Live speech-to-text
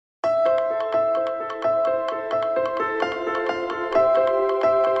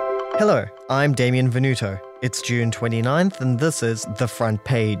Hello, I'm Damien Venuto. It's June 29th and this is The Front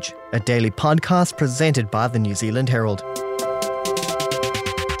Page, a daily podcast presented by the New Zealand Herald.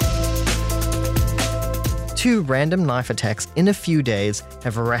 2 random knife attacks in a few days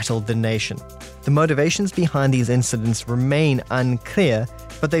have rattled the nation. The motivations behind these incidents remain unclear,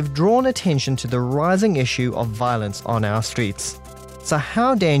 but they've drawn attention to the rising issue of violence on our streets. So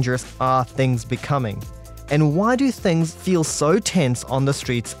how dangerous are things becoming? And why do things feel so tense on the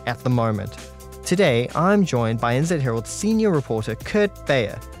streets at the moment? Today, I'm joined by NZ Herald senior reporter Kurt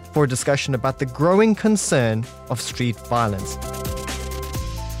Bayer for a discussion about the growing concern of street violence.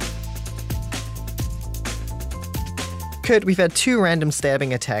 Kurt, we've had 2 random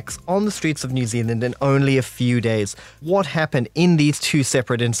stabbing attacks on the streets of New Zealand in only a few days. What happened in these 2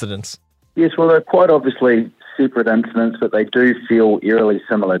 separate incidents? Yes, well, they're quite obviously separate incidents, but they do feel eerily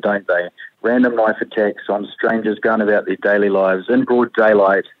similar, don't they? Random knife attacks on strangers going about their daily lives in broad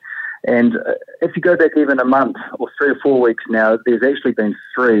daylight. And if you go back even a month or 3 or 4 weeks now, there's actually been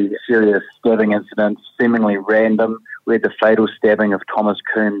 3 serious stabbing incidents, seemingly random. We had the fatal stabbing of Thomas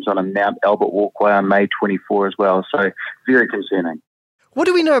Coombs on a Mount Albert walkway on May 24 as well, so very concerning. What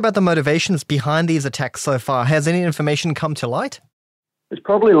do we know about the motivations behind these attacks so far? Has any information come to light? It's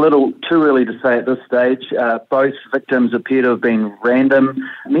probably a little too early to say at this stage. Both victims appear to have been random.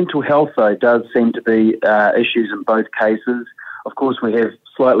 Mental health, though, does seem to be issues in both cases. Of course, we have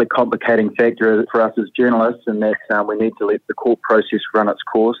slightly complicating factor for us as journalists in that we need to let the court process run its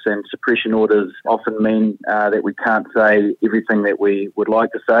course, and suppression orders often mean that we can't say everything that we would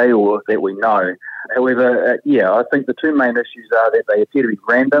like to say or that we know. However, I think the 2 main issues are that they appear to be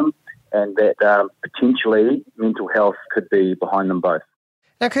random and that potentially mental health could be behind them both.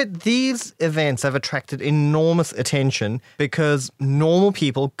 Now, Kurt, these events have attracted enormous attention because normal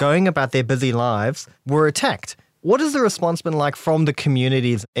people going about their busy lives were attacked. What has the response been like from the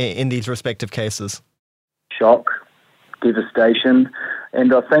communities in these respective cases? Shock, devastation,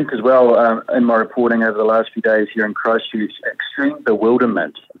 and I think as well in my reporting over the last few days here in Christchurch, extreme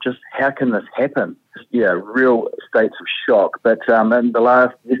bewilderment. Just how can this happen? Real states of shock. But in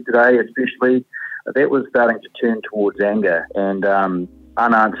the yesterday especially, that was starting to turn towards anger and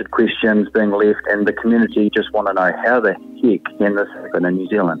unanswered questions being left, and the community just want to know how the heck can this happen in New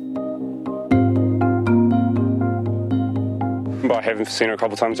Zealand? I haven't seen her a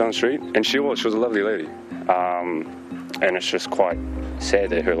couple of times down the street, and she was a lovely lady. And it's just quite sad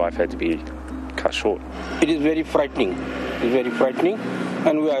that her life had to be cut short. It is very frightening.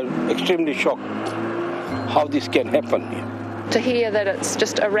 And we are extremely shocked how this can happen. To hear that it's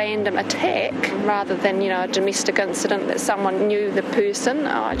just a random attack rather than, a domestic incident that someone knew the person,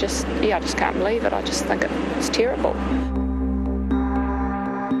 I just can't believe it. I just think it's terrible.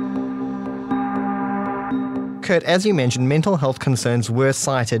 Kurt, as you mentioned, mental health concerns were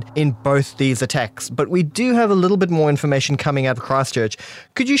cited in both these attacks, but we do have a little bit more information coming out of Christchurch.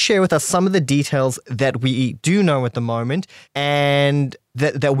 Could you share with us some of the details that we do know at the moment and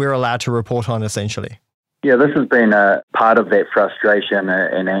that we're allowed to report on, essentially? Yeah, this has been a part of that frustration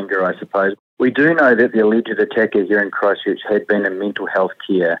and anger, I suppose. We do know that the alleged attacker here in Christchurch had been in mental health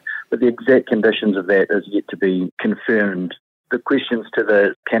care, but the exact conditions of that is yet to be confirmed. The questions to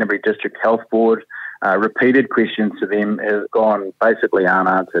the Canterbury District Health Board, repeated questions to them have gone basically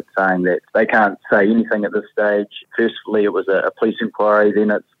unanswered, saying that they can't say anything at this stage. Firstly, it was a police inquiry,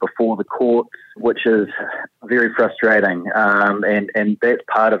 then it's before the court, which is very frustrating, and that's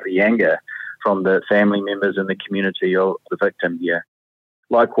part of the anger from the family members and the community of the victim here.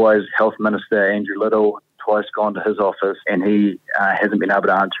 Likewise, Health Minister Andrew Little twice gone to his office, and he hasn't been able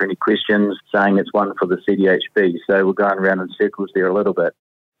to answer any questions, saying it's one for the CDHB. So we're going around in circles there a little bit.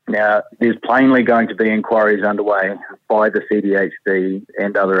 Now, there's plainly going to be inquiries underway by the CDHB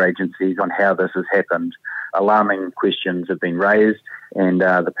and other agencies on how this has happened. Alarming questions have been raised, and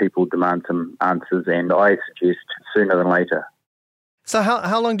the people demand some answers, and I suggest sooner than later. So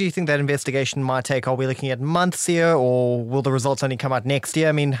how long do you think that investigation might take? Are we looking at months here, or will the results only come out next year?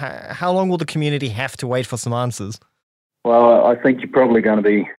 I mean, how long will the community have to wait for some answers? Well, I think you're probably going to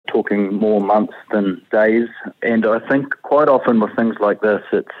be talking more months than days. And I think quite often with things like this,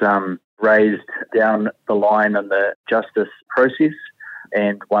 it's raised down the line in the justice process.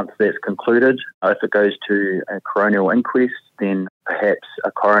 And once that's concluded, if it goes to a coronial inquest, then perhaps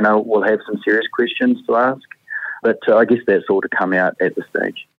a coroner will have some serious questions to ask. But I guess that's all to come out at this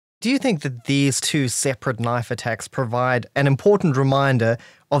stage. Do you think that these 2 separate knife attacks provide an important reminder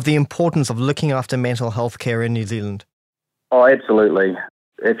of the importance of looking after mental health care in New Zealand? Oh, absolutely.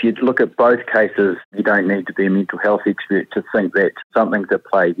 If you look at both cases, you don't need to be a mental health expert to think that something's at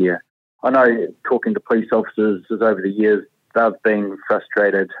play here. I know talking to police officers over the years, they've been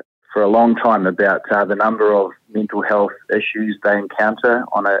frustrated for a long time about the number of mental health issues they encounter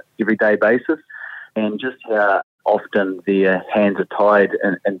on an everyday basis, and just how often their hands are tied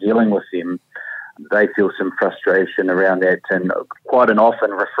in dealing with them. They feel some frustration around that, and quite an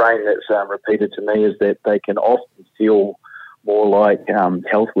often refrain that's repeated to me is that they can often feel more like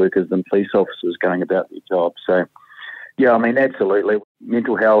health workers than police officers going about their job. So, yeah, I mean, absolutely.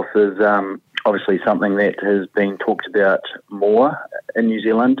 Mental health is obviously something that has been talked about more in New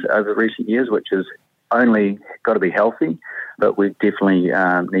Zealand over recent years, which has only got to be healthy, but we definitely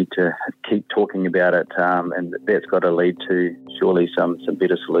need to keep talking about it, and that's got to lead to surely some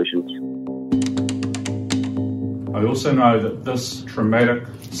better solutions. I also know that this traumatic,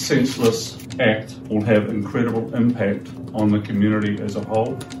 senseless act will have incredible impact on the community as a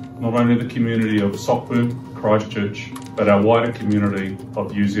whole, not only the community of Sockburn, Christchurch, but our wider community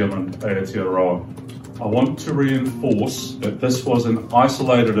of New Zealand, Aotearoa. I want to reinforce that this was an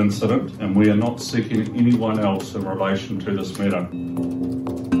isolated incident and we are not seeking anyone else in relation to this matter.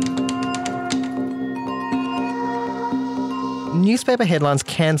 Newspaper headlines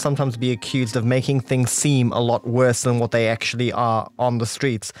can sometimes be accused of making things seem a lot worse than what they actually are on the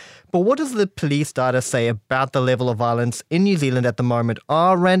streets. But what does the police data say about the level of violence in New Zealand at the moment?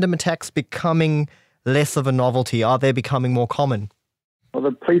 Are random attacks becoming less of a novelty? Are they becoming more common? Well,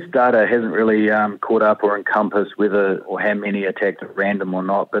 the police data hasn't really caught up or encompassed whether or how many attacks are random or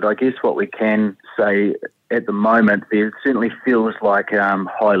not. But I guess what we can say at the moment, there certainly feels like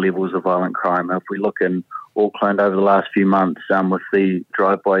high levels of violent crime. If we look in Auckland over the last few months with the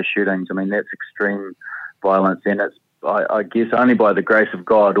drive-by shootings, I mean, that's extreme violence. And it's, I guess, only by the grace of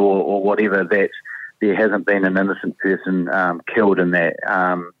God or whatever that there hasn't been an innocent person killed in that.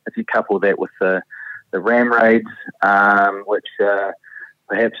 If you couple that with the ram raids, which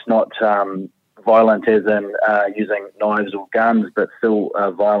perhaps not violent as in using knives or guns, but still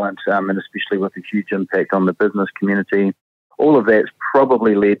violent, and especially with a huge impact on the business community. All of that's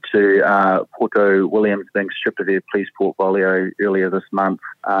probably led to Porto Williams being stripped of their police portfolio earlier this month,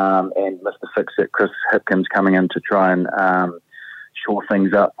 and Mr. Fix-It, Chris Hipkins, coming in to try and shore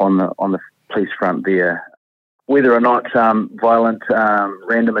things up on the police front there. Whether or not violent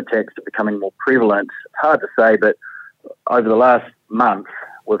random attacks are becoming more prevalent, it's hard to say, but over the last month,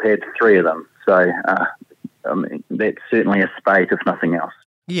 we've had 3 of them. So I mean, that's certainly a spate, if nothing else.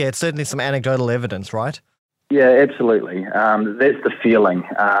 Yeah, it's certainly some anecdotal evidence, right? Yeah, absolutely. That's the feeling,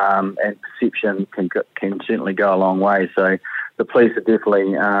 and perception can certainly go a long way. So the police are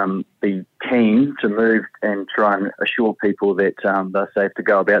definitely be keen to move and try and assure people that they're safe to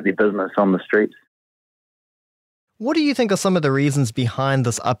go about their business on the streets. What do you think are some of the reasons behind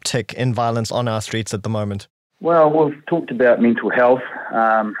this uptick in violence on our streets at the moment? Well, we've talked about mental health.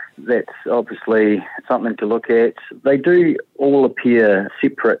 That's obviously something to look at. They do all appear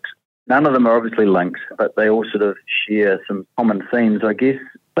separate. None of them are obviously linked, but they all sort of share some common themes, I guess.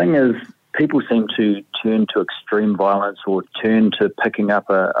 The thing is, people seem to turn to extreme violence or turn to picking up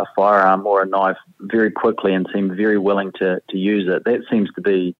a firearm or a knife very quickly and seem very willing to use it. That seems to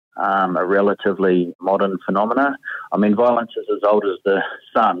be a relatively modern phenomena. I mean, violence is as old as the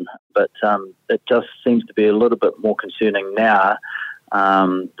sun, but it just seems to be a little bit more concerning now,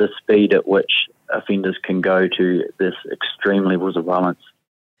 the speed at which offenders can go to this extreme levels of violence.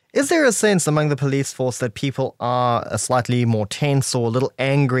 Is there a sense among the police force that people are slightly more tense or a little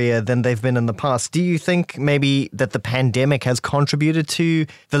angrier than they've been in the past? Do you think maybe that the pandemic has contributed to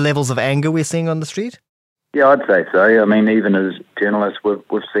the levels of anger we're seeing on the street? Yeah, I'd say so. I mean, even as journalists,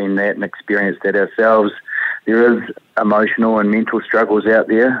 we've seen that and experienced that ourselves. There is emotional and mental struggles out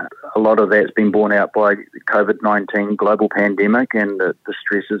there. A lot of that's been borne out by the COVID-19 global pandemic and the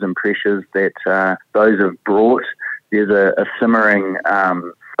stresses and pressures that those have brought. There's a simmering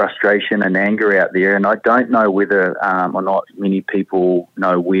frustration and anger out there, and I don't know whether or not many people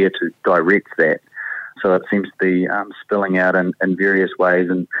know where to direct that. So it seems to be spilling out in various ways,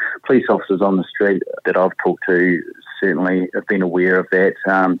 and police officers on the street that I've talked to certainly have been aware of that.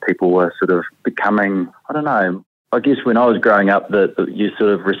 People were sort of becoming, I don't know, I guess when I was growing up that you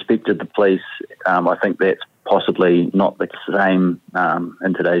sort of respected the police. I think that's possibly not the same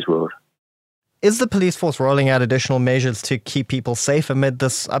in today's world. Is the police force rolling out additional measures to keep people safe amid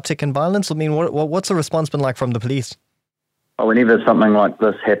this uptick in violence? I mean, what's the response been like from the police? Well, whenever something like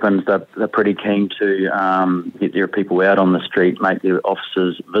this happens, they're pretty keen to get their people out on the street, make their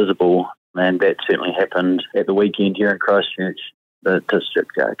officers visible, and that certainly happened at the weekend here in Christchurch. The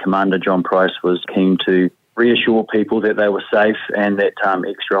district commander, John Price, was keen to reassure people that they were safe and that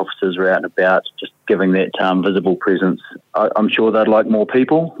extra officers were out and about, just giving that visible presence. I'm sure they'd like more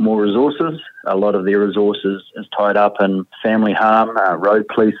people, more resources. A lot of their resources is tied up in family harm, road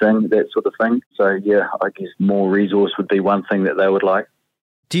policing, that sort of thing. So, yeah, I guess more resource would be one thing that they would like.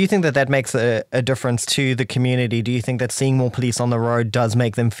 Do you think that that makes a difference to the community? Do you think that seeing more police on the road does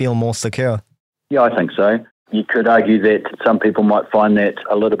make them feel more secure? Yeah, I think so. You could argue that some people might find that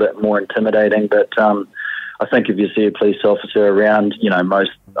a little bit more intimidating, but I think if you see a police officer around,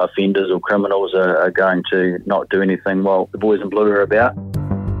 most offenders or criminals are going to not do anything while the boys in blue are about.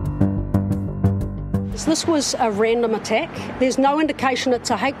 This was a random attack. There's no indication it's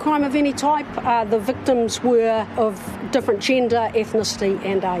a hate crime of any type. The victims were of different gender, ethnicity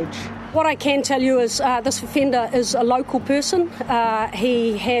and age. What I can tell you is this offender is a local person.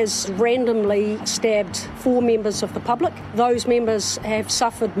 He has randomly stabbed 4 members of the public. Those members have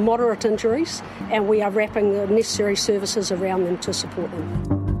suffered moderate injuries and we are wrapping the necessary services around them to support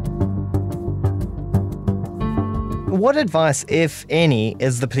them. What advice, if any,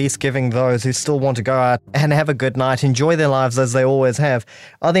 is the police giving those who still want to go out and have a good night, enjoy their lives as they always have?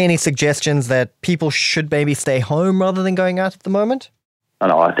 Are there any suggestions that people should maybe stay home rather than going out at the moment?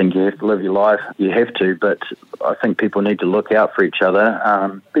 I think you have to live your life. You have to, but I think people need to look out for each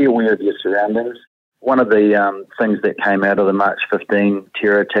other. Be aware of your surroundings. One of the things that came out of the March 15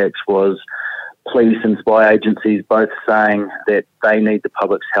 terror attacks was police and spy agencies both saying that they need the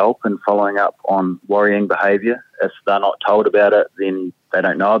public's help in following up on worrying behaviour. If they're not told about it, then they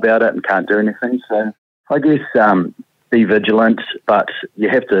don't know about it and can't do anything. So I guess be vigilant, but you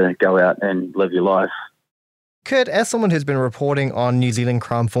have to go out and live your life. Kurt, as someone who's been reporting on New Zealand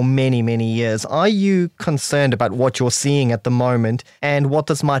crime for many, many years, are you concerned about what you're seeing at the moment and what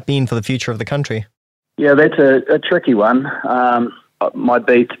this might mean for the future of the country? Yeah, that's a tricky one. My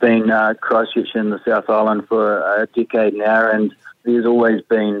beat's been Christchurch in the South Island for a decade now, and there's always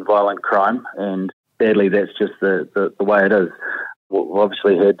been violent crime, and sadly that's just the way it is. We've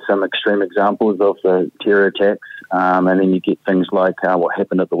obviously had some extreme examples of the terror attacks, and then you get things like what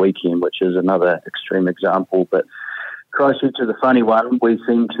happened at the weekend, which is another extreme example. But Christchurch is a funny one. We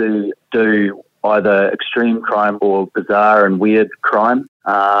seem to do either extreme crime or bizarre and weird crime.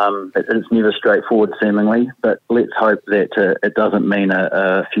 It's never straightforward, seemingly, but let's hope that it doesn't mean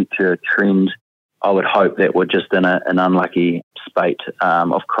a future trend. I would hope that we're just in an unlucky spate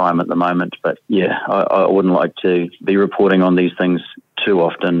of crime at the moment. But yeah, I wouldn't like to be reporting on these things too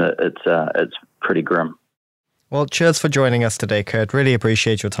often. It's pretty grim. Well, cheers for joining us today, Kurt. Really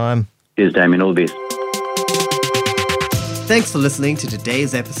appreciate your time. Cheers, Damien. All the best. Thanks for listening to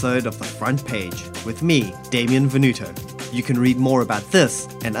today's episode of The Front Page with me, Damien Venuto. You can read more about this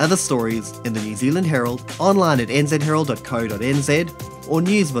and other stories in the New Zealand Herald, online at nzherald.co.nz, or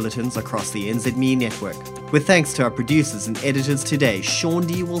news bulletins across the NZME network. With thanks to our producers and editors today, Sean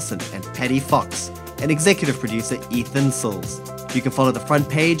D. Wilson and Paddy Fox, and executive producer Ethan Sills. You can follow The Front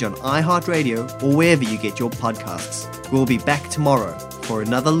Page on iHeartRadio or wherever you get your podcasts. We'll be back tomorrow for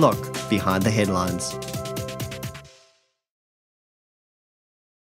another look behind the headlines.